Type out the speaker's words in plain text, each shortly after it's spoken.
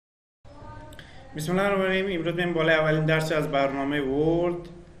بسم الله الرحمن الرحیم. امروز میریم بالای اولین درس از برنامه ورد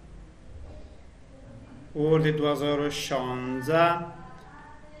 2016.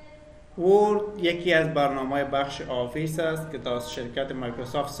 ورد یکی از برنامه‌های بخش آفیس است که از شرکت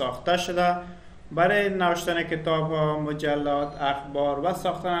مایکروسافت ساخته شده برای نوشتن کتاب‌ها، مجلات، اخبار و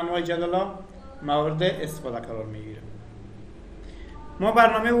ساختن انواع جدول‌ها مورد استفاده قرار میگیره. ما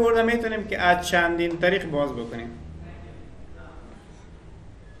برنامه ورد میتونیم که از چندین طریق باز بکنیم.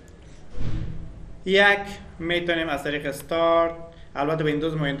 یک، میتونیم از طریق استارت، البته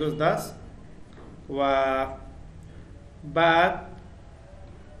ویندوز ما ویندوز دست، و بعد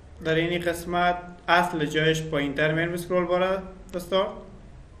در این قسمت اصل جایش پایین‌تر میریم اسکرول بار استارت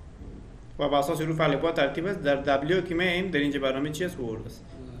و با اساس حروف الفبا ترتیب است. در دبلیو که میایم در اینجا برنامه چی است؟ ورد است.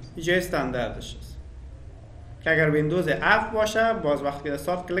 اینجا استانداردش است که اگر ویندوز اف باشه باز وقتی که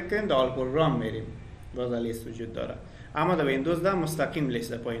استارت کلیک کنیم در آل پروگرام میریم، باز لیست وجود داره. اما در ویندوز ده مستقیم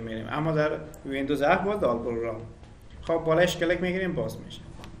لیست پایین میریم، اما در ویندوز اف باز در آل پروگرام. خب بالایش کلیک میگیریم باز میشه.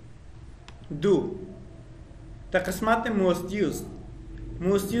 دو، در قسمت most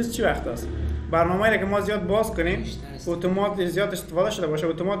used چی وقت است؟ برنامه‌ای که ما زیاد باز کنیم اتومات زیاد استفاده شده باشه،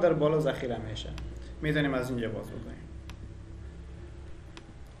 اتومات در بالا ذخیره میشه، میتونیم از اینجا باز بکنیم.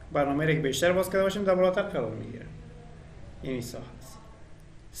 برنامه‌ای که بیشتر باز کرده باشیم در بالاتر قرار میگیره. این ساخت است.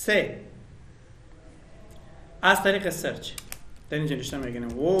 سه، از طریق سرچ در اینجا نوشته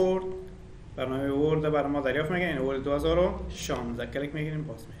میگیم ورد، برنامه ورد برای ما دریافت میکنه، این ورد 2016 کلیک میگیریم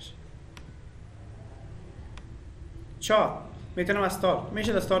باز میشه. 4، میتونم استارت،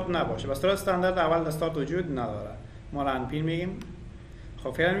 میشه استارت نباشه، بس طور استاندارد اول استارت وجود نداره، ما را انپین میگیم.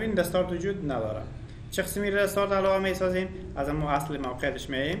 خب فعلا ببین استارت وجود نداره. چه قسمی را استارت علاوه میسازیم؟ از اون اصل موقعیتش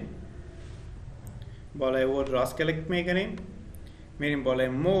میایم، بالای ورد راست کلیک میکنیم، میریم بالای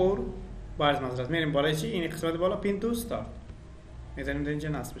مور، باز مزرعه میریم بالای چی؟ این قسمت بالا پین تو استارت، میتونیم در اینجا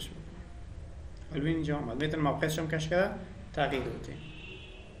نصبش بکنیم. حالا اینجا اومد، میتونیم موقعیتش هم کش کرده تغییر بدیم.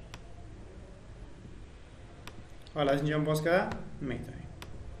 حالا از اینجا هم باز کرده میتونیم.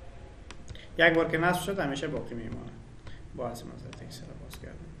 یک بار که نصب شد همیشه باقی میمونه. باز مزرعه اکسل باز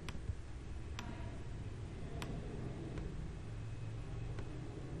کردیم.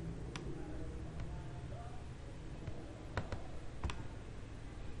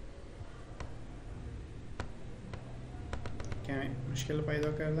 کمی مشکل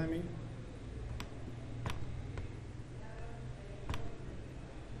پیدا کردم. این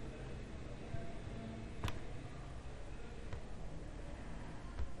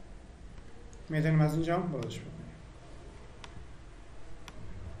میتونیم از اینجا بازش بکنیم.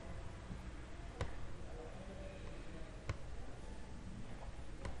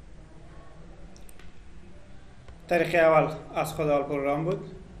 طریقه اول از خود آل پروگرام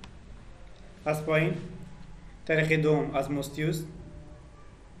بود، از پایین. طریقه دوم از most used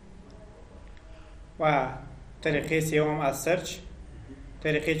و طریقه سوم از سرچ.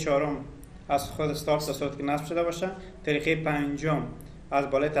 طریقه چهارم از خود استارت تا صورت که نصب شده باشه. طریقه پنجم از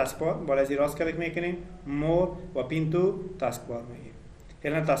بالای تاسکبار، بالای زیر راست کلیک میکنیم، مور و پین تو تاسکبار میگیم.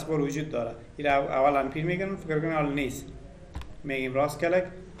 فعلا تاسکبار وجود داره، این اول انپین میکنیم، فکر کنیم حال نیست، میگیم راست کلیک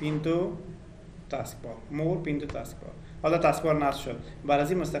پین تو تاسکبار، مور پین تو تاسکبار. حالا تاسکبار نصب شد، بعد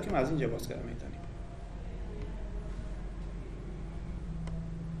از این مستقیم از اینجا باز کردن میتونیم.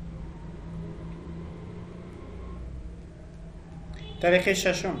 طریقه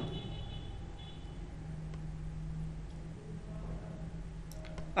ششم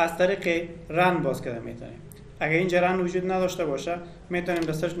از طریق رن باز کردن میتونیم. اگر اینجا رن وجود نداشته باشه میتونیم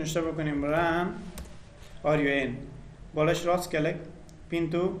به سرچ نوشته بکنیم رن RUN، بالاش راست کلیک پین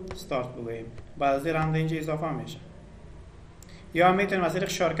تو استارت بگوییم، بعد از این رن اینجا اضافه میشه. یا میتونیم از طریق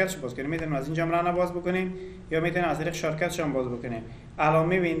شارتکتش باز کنیم، میتونیم از اینجا رن باز بکنیم یا میتونیم از طریق شارتکتش هم باز بکنیم.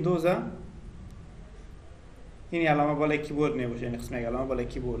 علامه ویندوز این علامه بالای کیبورد میباشه، این قسمت علامه بالای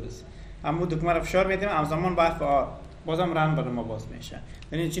کیبورد است. اما دکمه رو فشار میدیم همزمان با حرف آر بازم رن برای ما باز میشه.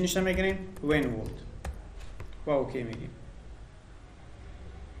 یعنی چی نشون میگیریم؟ وین ورد با اوکی میگیم.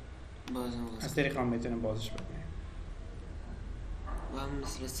 بازم از طریق هم میتونیم بازش بکنیم و هم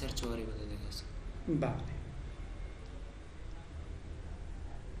مثل سرچ واری بده دیگه است. بله.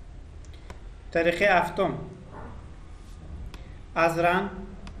 طریقه هفتم از رن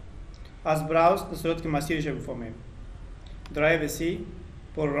از براوز به صورت که مسیرش رو بفهمیم. درایو سی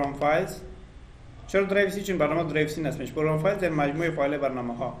پروگرام فایلز. چرا درایو سی؟ چون برنامه درایو سی نصبش. پروگرام فایل در مجموعه فایل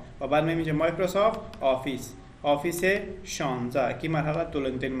برنامه ها و بعد می‌بینیم اینجا مایکروسافت آفیس 16 که مرحله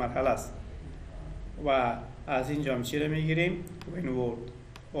طولانی‌ترین مرحله است و از اینجا هم چی رو میگیریم؟ وین ورد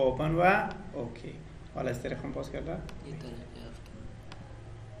اوپن و اوکی. حالا از طریق هم باز کرده. این طریقه هفتم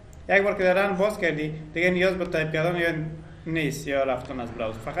یک بار که در رن باز کردی دیگه نیاز به تایپ کردن یا نیست یا رفتن از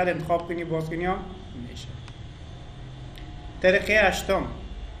براوزر، فقط انتخاب کنی باز کنی هم میشه. طریقه هشتم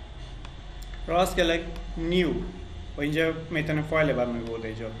راست کلیک نیو و اینجا میتونیم فایل برنامه برده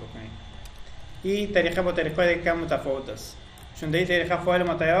ایجاد بکنیم. این طریقه با طریقه کم متفاوت است، چون در این طریقه فایل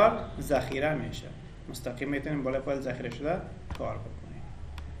ما تیار ذخیره میشه، مستقیم میتونیم بالای فایل ذخیره شده کار بکنیم.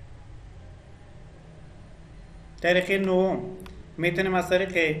 طریقه نهم میتونیم از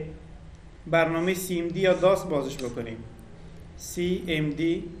طریق برنامه CMD یا داس بازش بکنیم. CMD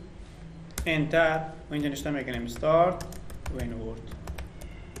انتر و اینجا نشته میکنیم استارت و این ورد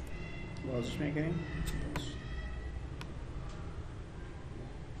بازش میکنیم.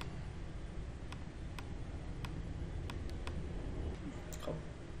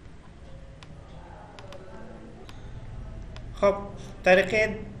 خب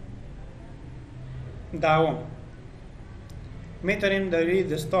طریقه دوم میتونیم در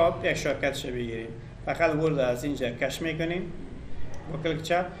دسکتاپ یک شارتکت بگیریم، فقط ورد از اینجا کش میکنیم با کلیک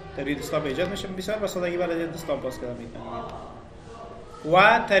چپ در دسکتاپ ایجاد میشه، بسیار با سادگی برای دسکتاپ باز کردن میتونیم.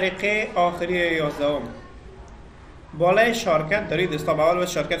 و طریقه آخری 11 بالای شارتکت در دسکتاپ اول باید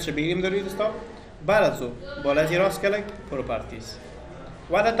شارتکتش بگیریم در دسکتاپ، بعد از او بالای از راست کلیک پروپرتیز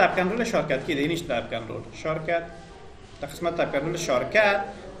و در تاب کنترل شارتکت کی اینش تاب کنترل شارتکت در قسمت تاب کنترل شارتکت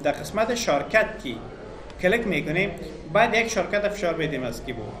در قسمت شارتکت کی کلیک میکنیم، بعد یک شارتکت فشار بدیم از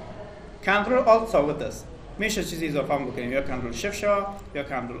کیبورد. کنترل آلت ثابت است، میشه چیزی اضافه بکنیم، یا کنترل شیفت شا یا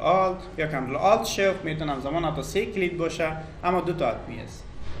کنترل آلت یا کنترل آلت شیفت، میتونم زمان حتی 3 کلید باشه اما دو تا حتمی است.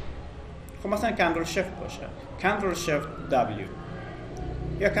 خب مثلا کنترل شیفت باشه، کنترل شیفت W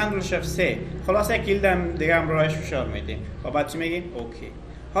یا کنترل شیفت 3، خلاص یک کلید دیگه هم راهش فشار میدیم و بعد چی میگیم اوکی.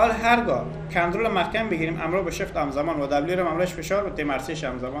 حال هرگاه کنترل محکم بگیریم همراه با شیفت همزمان و W رو همراهش فشار بدیم مرسیش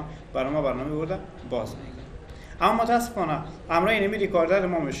همزمان برنامه برده باز میگیره. اما متاسفانه همراه اینمی ریکاردر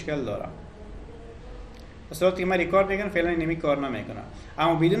ما مشکل داره، به صورتی که من ریکارد میکنم فعلا اینمی کار نمیکنه،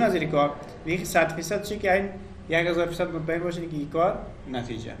 اما بدون از ریکارد یک 100% چی که این 1000% مطمئن باشه که این کار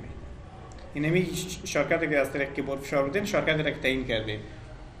نتیجه میده. اینمی شارتکتی که از طریق کیبورد فشار بدین شارتکتی را که تعیین کردیم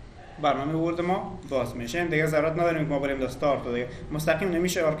برنامه ورد ما باز میشه، دیگه ضرورت نداریم که ما بریم استارت دیگه مستقیم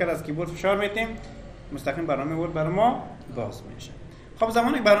نمیشه شارتکت از کیبورد فشار میدیم مستقیم برنامه ورد برای ما باز میشه. خب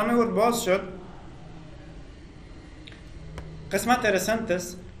زمانی که برنامه ورد باز شد قسمت رسنت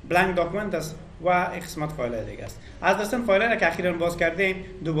است، بلانک داکومنت است و قسمت فایل دیگه است. از دستن فایل را که اخیراً باز کردیم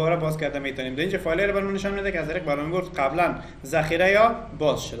دوباره باز کرده میتونیم. در اینجا فایل رو برامون نشان میده که از طریق برنامه ورد قبلا ذخیره یا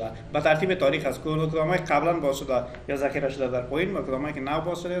باز شده به ترتیب تاریخ از کدامایی قبلا باز شده یا ذخیره شده در پایین و کدامایی که نو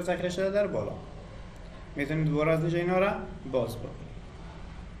باز شده یا ذخیره شده در بالا. میتونیم دوباره از اینجا اینا را باز بکنیم.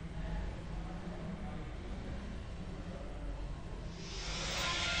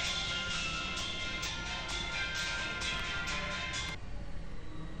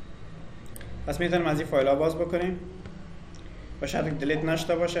 پس میتونیم از این فایل ها باز بکنیم با شرطی که دلیت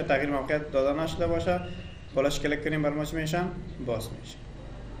نشده باشه، تغییر موقعیت داده نشده باشه، بالاش کلیک کنیم برای ما چی میشن؟ باز میشه.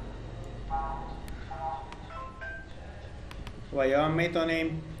 و یا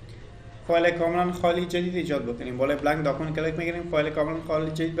میتونیم فایل کاملا خالی جدید ایجاد بکنیم، بالای بلانک داکومنت کلیک میکنیم فایل کاملا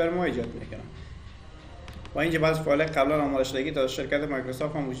خالی جدید برای ما ایجاد میکنه. و اینجا بعض فایل قبلا آماده شدگی تا شرکت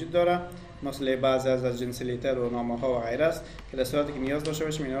مایکروسافت هم وجود داره، مثل بعضی از جنس لیتر و نامه ها و غیره است که در صورتی که نیاز داشته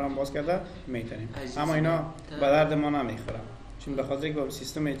باشیم اینا رو هم باز کرده میتونیم، اما اینا به درد ما نمیخوره چون به خاطر که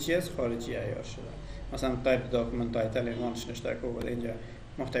سیستم چیز خارجی عیار شده. مثلا تایپ داکومنت تایتل اینوانش نشته که بود اینجا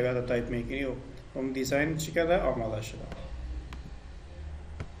محتویات تایپ میکنی و اون دیزاین چی کرده آماده شده.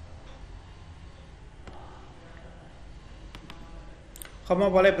 خب ما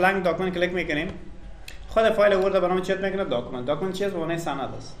بالای بلانک داکومنت کلیک میکنیم، خود فایل ورد برنامه چیت میکنه داکومنت چیز به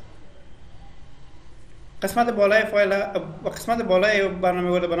سند است. قسمت بالای فایل و قسمت بالای برنامه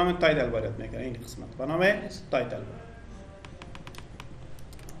ورد برنامه تایتل وارد میکنه. این قسمت برنامه تایتل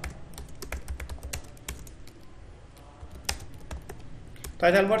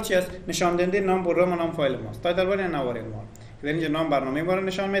تایتل بار چی است؟ نشان دهنده نام برنامه و نام فایل ماست. تایتل بار یعنی نوار ما که در اینجا نام برنامه ما رو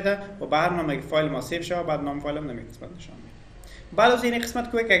نشان میده و به هر نامی که فایل ما سیو شه بعد نام فایل هم نمی قسمت نشان میده. بعد از این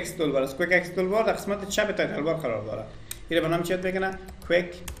قسمت کویک اکس تولبار است. کویک اکس تولبار در قسمت چپ تایتل بار قرار داره. این برنامه چیت میکنه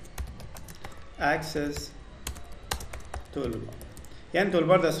کویک اکسس تولبار، یعنی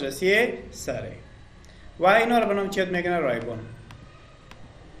تولبار دسترسی سریع. و اینا رو برنامه چیت میکنه رایبون.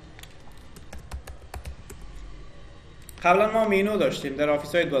 قبلا ما مینو داشتیم در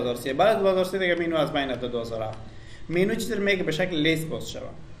آفیس های 2003، بعد از 2003 دیگه مینو از بین رفت. 2007 مینو چیزی رو میگه به شکل لیست باز شود،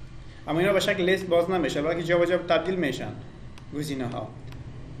 اما اینا به شکل لیست باز نمیشه بلکه جا به جا تبدیل میشن گزینه ها،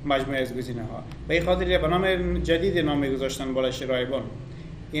 مجموعه از گزینه ها. به این خاطر به نام جدید نام گذاشتن بالاش رایبون.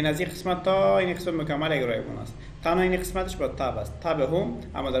 این از این قسمت تا این قسمت مکمل یک رایبون است. تنها این قسمتش با تاب است، تاب هوم،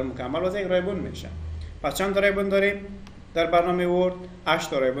 اما در مکمل باز یک رایبون میشه. پس چند تا رایبون داریم؟ در برنامه ورد 8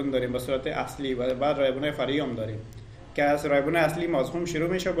 تا رایبون داریم به صورت اصلی و بعد رایبون فرعی هم داریم که از رایبون اصلی مازخوم شروع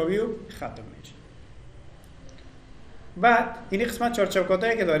میشه با ویو ختم میشه. بعد این قسمت چهار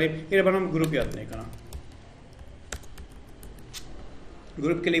چوکاتایی که داریم این رو به نام گروپ یاد میکنم.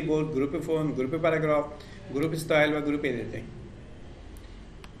 گروپ کلیپبورد، گروپ فون، گروپ پاراگراف، گروپ استایل و گروپ ادیتینگ.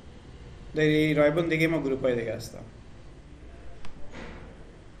 در این رایبون دیگه ما گروپ های دیگه هستم.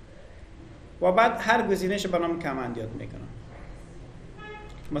 و بعد هر گزینه‌اش به نام کامند یاد میکنم.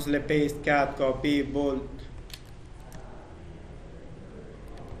 مثل پیست، کات، کاپی، بولد.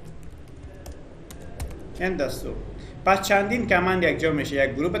 این دستور. پس چندین کامند یک جا میشه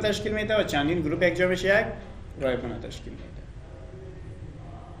یک گروپ تشکیل میده و چندین گروپ یک جا میشه یک رایبون تشکیل میده.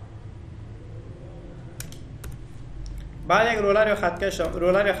 بعد یک رولر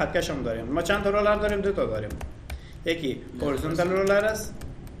یا خطکش هم داریم. ما چند تا رولر داریم؟ 2 تا داریم. یکی هوریزونتال رولر است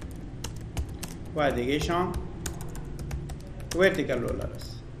و دیگه شام ورتیکال رولر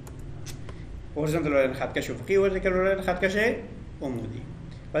است. هوریزونتال رولر خطکش افقی، ورتیکال رولر خطکش عمودی.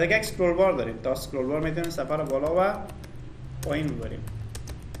 و دیگه یک اسکرول بار داریم. تا اسکرول بار میتونیم سفر بالا و پایین ببریم.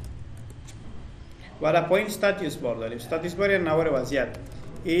 و در پایین استاتوس بار داریم. استاتوس بار یعنی نوار وضعیت.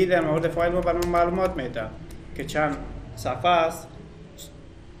 این در مورد فایل ما برام معلومات میده که چند صفحه است،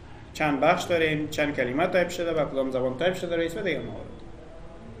 چند بخش داریم، چند کلمه تایپ شده و کدام زبان تایپ شده رئیس و دیگه موارد.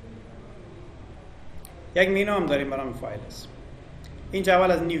 یک مینو هم داریم برای فایل است. اینجا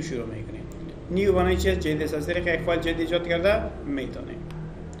اول از نیو شروع میکنیم. نیو معنی چیه؟ جدید است. از طریق یک فایل جدید ایجاد کرده میتونیم.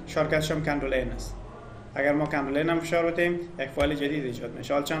 شارتکتش هم کنترل این است. اگر ما کنترل این هم فشار بدیم یک فایل جدید ایجاد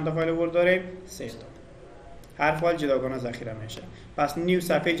میشه. حالا چند تا فایل ورد داریم؟ 3 تا. هر فایل جداگانه ذخیره میشه. پس نیو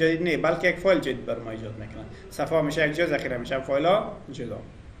صفحه جدید نه بلکه یک فایل جدید بر ما ایجاد میکنه. صفحه میشه یک جا ذخیره میشه، فایل ها جدا.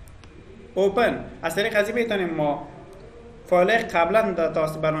 اوپن از طریق از این میتونیم ما فایل قبلا در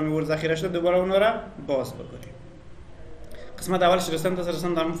تاست برنامه ورد ذخیره شده دوباره اونها را باز بکنیم. قسمت اولش رسم تا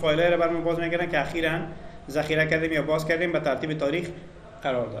رسم در فایل ها را بر ما باز میکنه که اخیراً ذخیره کردیم یا باز کردیم به ترتیب تاریخ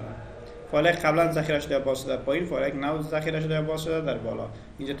قرار دارن. فایل قبلا ذخیره شده یا باز شده در پایین، فایل نو ذخیره شده یا باز شده در بالا.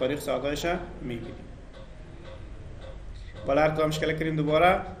 اینجا تاریخ ساعتش میبینیم. بالا هر کدام مشکل کردیم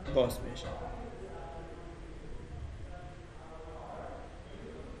دوباره باز میشه.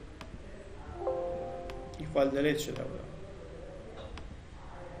 این فایل دلیت شده بود.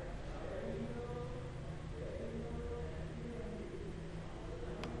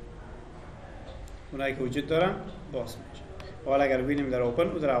 اونایی که وجود دارن باز میشه. حالا اگر ببینیم در اوپن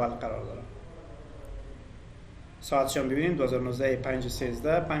او در اول قرار داره. ساعتش هم ببینیم 2019 5:13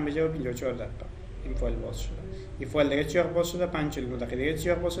 5:54 دقیقه. این فایل باز شده. این فایل دیگه چی باز شده 5:49 دقیقه دیگه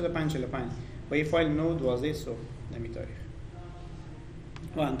چی باز شده 5:45 و این فایل 9:12 صبح نمی تاریخ.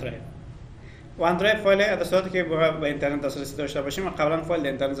 وان درایو فایل ادواتی که با اینترنت دسترسی داشته باشیم و قبلا فایل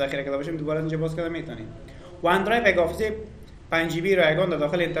اینترنت ذخیره کرده باشیم دوباره اینجا باز کرده میتونیم. وان درایو یک حافظه 5 GB رایگان در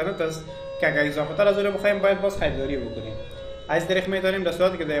داخل اینترنت است که اگر اضافه تر از اون بخوایم باید باز خریداری بکنیم. از طریق میتونیم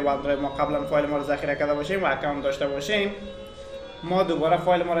دستوراتی که در وان درایو ما قبلا فایل ما رو ذخیره کرده باشیم و اکانت داشته باشیم ما دوباره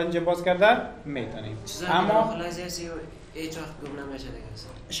فایل ما رو اینجا باز کرده میتونیم. اما هیچ وقت گم نمیشه دیگه.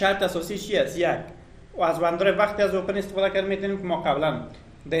 شرط اساسی چی است؟ یک و از وان درایو وقتی از اوپن استفاده کرد میتونیم که ما قبلا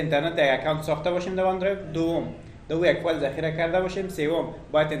در اینترنت یک اکانت ساخته باشیم در وان درایو. دوم یک فایل ذخیره کرده باشیم. سوم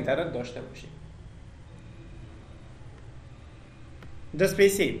باید اینترنت داشته باشیم.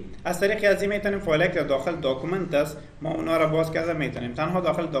 دسپیسی از طریق از این میتونیم فایلی که داخل داکومنت است ما اونا را باز کرده میتونیم. تنها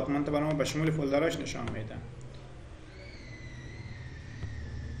داخل داکومنت برای ما به شمول فولدرهاش نشان میده.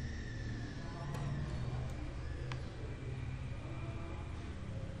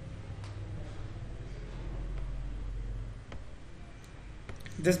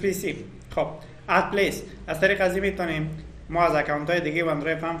 دسپیسی خب اد پلیس از طریق از این میتونیم ما از اکانت های دیگه وان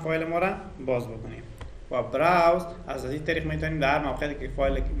درایو هم فایل ما را باز بکنیم. و براوز از این طریق میتونیم در هر موقعی که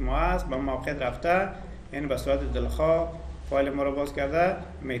فایل ما هست به موقع رفته یعنی به صورت دلخواه فایل ما رو باز کرده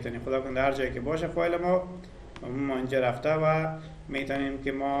میتونیم. خدا کنه در هر جایی که باشه فایل ما اینجا رفته و میتونیم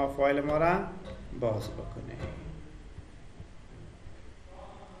که ما فایل ما را باز بکنیم.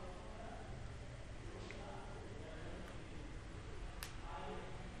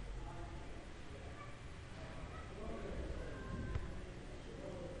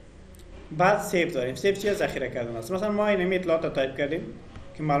 بعد سیو داریم. سیو چیه؟ ذخیره کردن است. مثلا ما این اطلاعات رو تایپ کردیم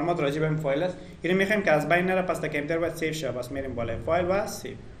که معلومات راجع به این فایل است. اینو میخوایم که از بین نره پس تا کامپیوتر باید سیو شه. بس میریم بالای فایل و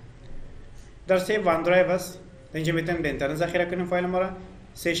سیو. در سیو وان درایو است. اینجا میتونیم به اینترنت ذخیره کنیم فایل ما را.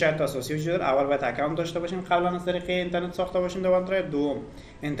 3 شرط اساسی وجود داره. اول باید اکانت داشته باشیم قبلا از طریق اینترنت ساخته باشیم در وان درایو. دوم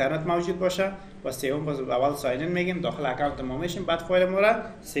اینترنت موجود باشه و سوم باز اول ساین این میگیم داخل اکانت ما میشیم بعد فایل ما را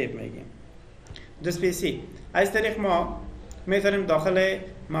سیو میگیم. دسپیسی از طریق ما میتونیم داخل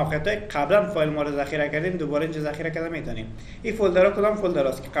موقعیت‌های قبلا فایل ما رو ذخیره کردیم دوباره اینجا ذخیره کرده میتونیم. این فولدرها کدام فولدر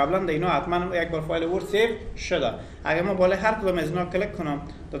است که قبلا در اینا حتما یک بار فایل ورد سیو شده. اگر ما بالای هر کدام از اینا کلیک کنم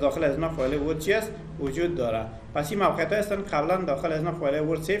در داخل از اینا فایل ورد چی است وجود داره. پس این موقعیت‌ها هستن قبلا داخل از اینا فایل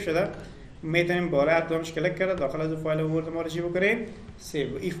ورد سیو شده. میتونیم بالای هر کدامش کلیک کرده داخل از فایل ورد ما رو چی بکنیم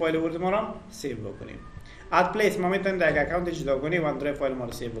سیو. این فایل ورد ما رو سیو بکنیم. اد پلیس ما میتونیم در اکانت جداگانه و اندروید فایل ما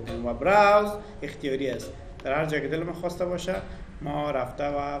رو سیو بکنیم و براوز اختیاری است. در هر جایی که دلمون خواسته باشه ما رفته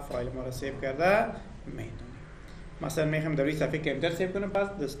و فایل ما رو سیو کرده میتونیم. مثلا میخوایم در روی صفحه کامپیوتر سیو کنیم پس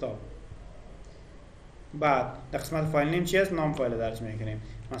دسکتاپ. بعد در قسمت فایل نیم چی است؟ نام فایل درج میکنیم.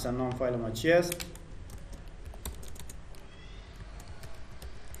 مثلا نام فایل ما چی است؟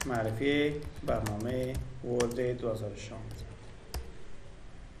 معرفی برنامه ورد 2016.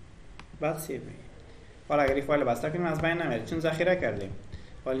 بعد سیو میگیم. حالا اگر این فایل بسته کنیم از بین نمیره چون ذخیره کردیم.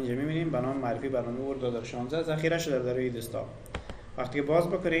 حالا اینجا میبینیم به نام معرفی برنامه ورد 2016 ذخیره شده در روی دسکتاپ. وقتی که باز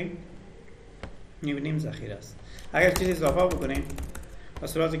بکنیم میبینیم ذخیره است. اگر چیزی اضافه بکنیم به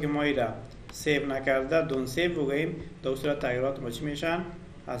صورتی که ما ایرا سیو نکرده دون سیو بگوییم در صورت تغییرات ما چی میشن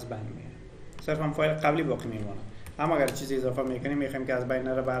از بین میره. صرف هم فایل قبلی باقی میمونه. اما اگر چیزی اضافه میکنیم میخوایم که از بین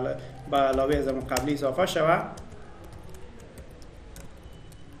نره به علاوه از اون قبلی اضافه شود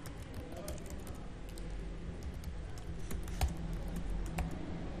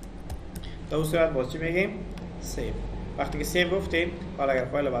در اون صورت باز چی میگیم؟ سیو. وقتی که سیو گفتیم حالا اگر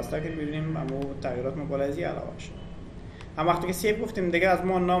فایل بسته کنیم ببینیم اما تغییرات ما بالای زی علاوه شد. اما وقتی که سیو گفتیم دیگه از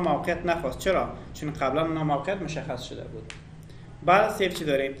ما نام موقعیت نخواست. چرا؟ چون قبلا نام موقعیت مشخص شده بود. بعد سیو چی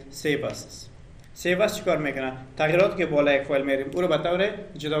داریم؟ سیو است. سیو است چیکار میکنه؟ تغییراتی که بالا یک فایل میریم او رو به طور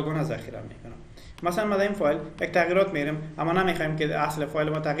جداگانه ذخیره میکنه. مثلا ما در این فایل یک تغییرات میریم اما نمیخوایم که اصل فایل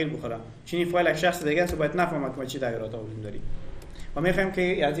ما تغییر بخوره. چون این فایل یک شخص دیگه است و باید نفهمه که ما چی تغییرات آوردیم داریم. و میخوایم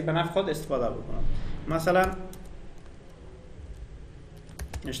که از این به نفع خود استفاده بکنم. مثلا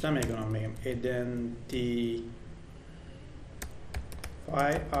هشتم میگم identify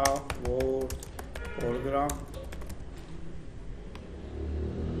of word program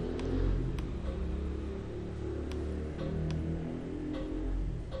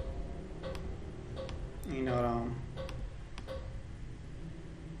اینا را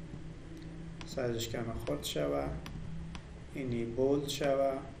سایزش کم خود شوه اینی بولد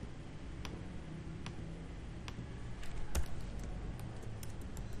شوه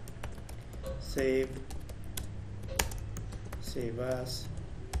سیو as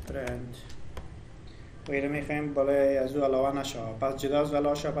print و اینو میخوایم بالای از او علاوه نشه پس جدا از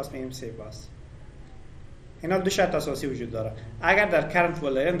علاوه شه پس میگیم سیو as. اینا دو شرط اساسی وجود داره. اگر در کرنت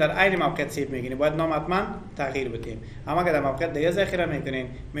فولدر در عین موقعیت سیو میگیریم باید نام حتما تغییر بدیم. اما اگر در موقعیت دیگه ذخیره میکنین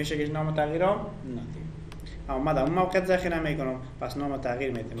میشه که نام تغییر هم ندیم. اما من در اون موقعیت ذخیره میکنم پس نام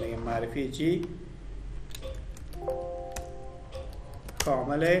تغییر میدیم. میگیم معرفی چی؟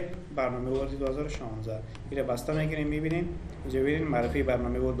 کامل برنامه ورد 2016. اینو بسته میکنیم میبینیم اینجا ببینید معرفی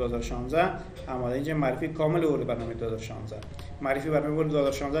برنامه ورد 2016 اما اینجا معرفی کامل ورد برنامه 2016. معرفی برنامه ورد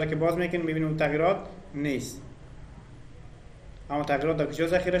 2016 که باز میکنیم میبینیم اون تغییرات نیست. اما تغییرات در کجا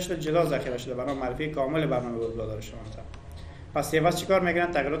ذخیره شده؟ جدا ذخیره شده برای معرفی کامل برنامه ورد 2016. پس سیو as چیکار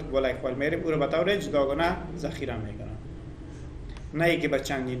میکنن؟ تغییرات بالا یک فایل میریم او رو به طور جداگانه ذخیره میکنن. نه اینکه با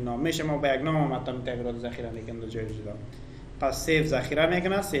چندین نام میشه ما با یک نام هم حتی تغییرات ذخیره میکنن در جای جدا. پس سیو ذخیره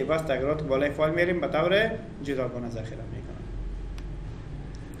میکنه. سیو as تغییرات بالای فایل میریم به طور جداگانه ذخیره میکنه.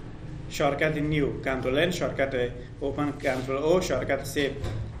 شارتکت نیو کنترل N، شارتکت اوپن کنترل او، شارتکت سیو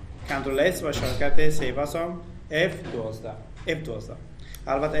کنترل S و شارتکت سیو as هم F12.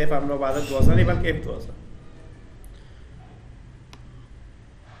 البته F هم رو بعد 12 نه بلکه F12.